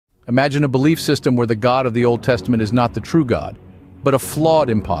Imagine a belief system where the God of the Old Testament is not the true God, but a flawed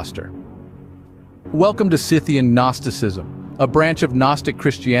impostor. Welcome to Sethian Gnosticism, a branch of Gnostic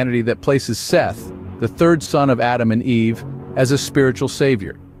Christianity that places Seth, the third son of Adam and Eve, as a spiritual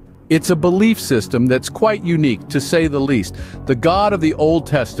savior. It's a belief system that's quite unique, to say the least. The God of the Old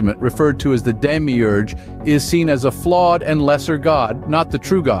Testament, referred to as the Demiurge, is seen as a flawed and lesser God, not the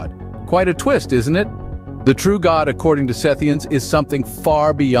true God. Quite a twist, isn't it? The true God, according to Sethians, is something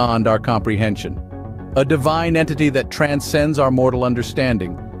far beyond our comprehension. A divine entity that transcends our mortal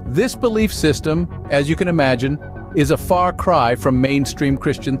understanding. This belief system, as you can imagine, is a far cry from mainstream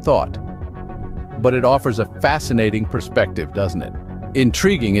Christian thought. But it offers a fascinating perspective, doesn't it?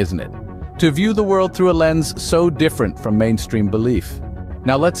 Intriguing, isn't it? To view the world through a lens so different from mainstream belief.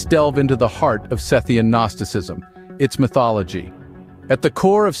 Now let's delve into the heart of Sethian Gnosticism, its mythology. At the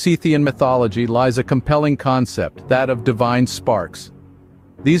core of Sethian mythology lies a compelling concept, that of divine sparks.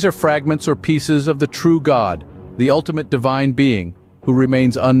 These are fragments or pieces of the true God, the ultimate divine being, who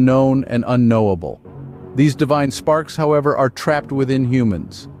remains unknown and unknowable. These divine sparks, however, are trapped within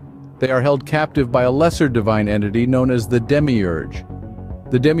humans. They are held captive by a lesser divine entity known as the Demiurge.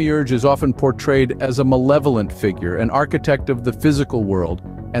 The Demiurge is often portrayed as a malevolent figure, an architect of the physical world,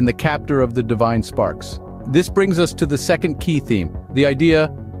 and the captor of the divine sparks. This brings us to the second key theme, the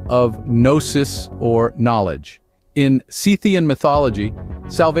idea of gnosis, or knowledge. In Sethian mythology,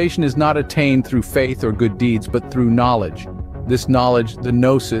 salvation is not attained through faith or good deeds, but through knowledge. This knowledge, the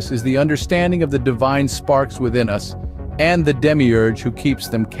gnosis, is the understanding of the divine sparks within us and the Demiurge who keeps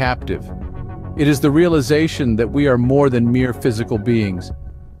them captive. It is the realization that we are more than mere physical beings,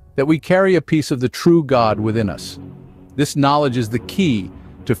 that we carry a piece of the true God within us. This knowledge is the key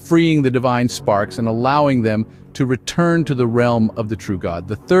to freeing the divine sparks and allowing them to return to the realm of the true God.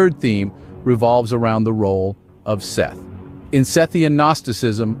 The third theme revolves around the role of Seth. In Sethian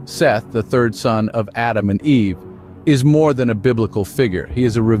Gnosticism, Seth, the third son of Adam and Eve, is more than a biblical figure. He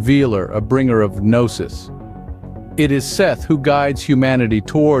is a revealer, a bringer of gnosis. It is Seth who guides humanity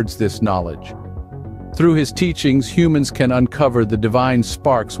towards this knowledge. Through his teachings, humans can uncover the divine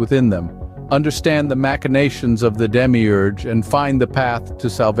sparks within them, understand the machinations of the Demiurge, and find the path to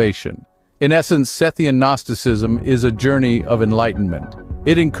salvation. In essence, Sethian Gnosticism is a journey of enlightenment.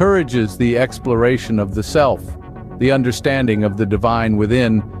 It encourages the exploration of the self, the understanding of the divine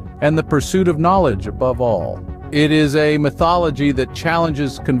within, and the pursuit of knowledge above all. It is a mythology that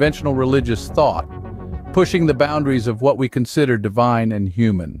challenges conventional religious thought, pushing the boundaries of what we consider divine and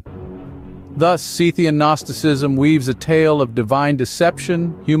human. Thus, Sethian Gnosticism weaves a tale of divine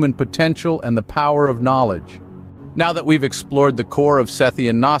deception, human potential, and the power of knowledge. Now that we've explored the core of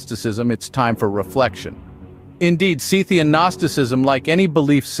Sethian Gnosticism, it's time for reflection. Indeed, Sethian Gnosticism, like any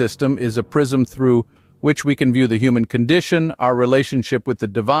belief system, is a prism through which we can view the human condition, our relationship with the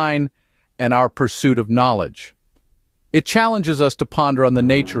divine, and our pursuit of knowledge. It challenges us to ponder on the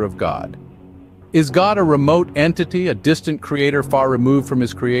nature of God. Is God a remote entity, a distant creator far removed from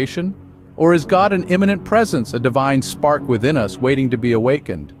his creation? Or is God an immanent presence, a divine spark within us waiting to be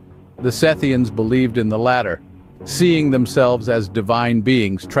awakened? The Sethians believed in the latter, seeing themselves as divine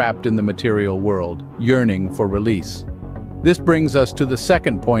beings trapped in the material world, yearning for release. This brings us to the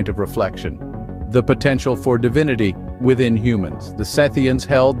second point of reflection, the potential for divinity within humans. The Sethians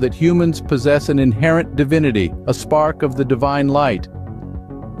held that humans possess an inherent divinity, a spark of the divine light.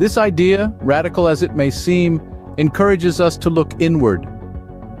 This idea, radical as it may seem, encourages us to look inward,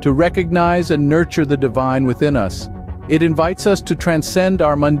 to recognize and nurture the divine within us. It invites us to transcend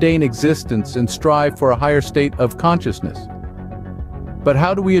our mundane existence and strive for a higher state of consciousness. But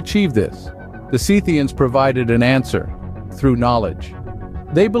how do we achieve this? The Sethians provided an answer: through knowledge.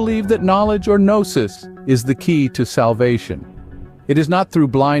 They believe that knowledge, or gnosis, is the key to salvation. It is not through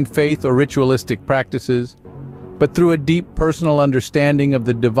blind faith or ritualistic practices, but through a deep personal understanding of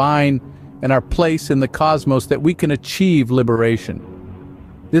the divine and our place in the cosmos that we can achieve liberation.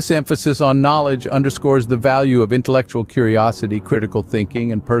 This emphasis on knowledge underscores the value of intellectual curiosity, critical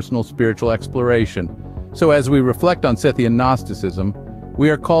thinking, and personal spiritual exploration. So as we reflect on Sethian Gnosticism, we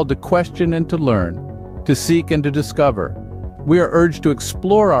are called to question and to learn, to seek and to discover. We are urged to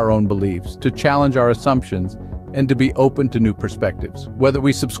explore our own beliefs, to challenge our assumptions, and to be open to new perspectives. Whether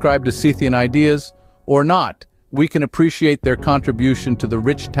we subscribe to Sethian ideas or not, we can appreciate their contribution to the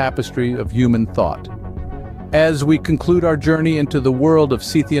rich tapestry of human thought. As we conclude our journey into the world of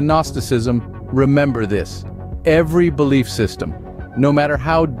Sethian Gnosticism, remember this: every belief system, no matter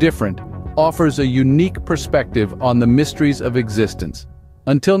how different, offers a unique perspective on the mysteries of existence.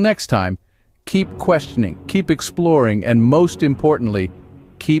 Until next time, keep questioning, keep exploring, and most importantly,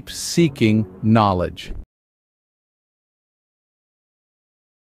 keep seeking knowledge.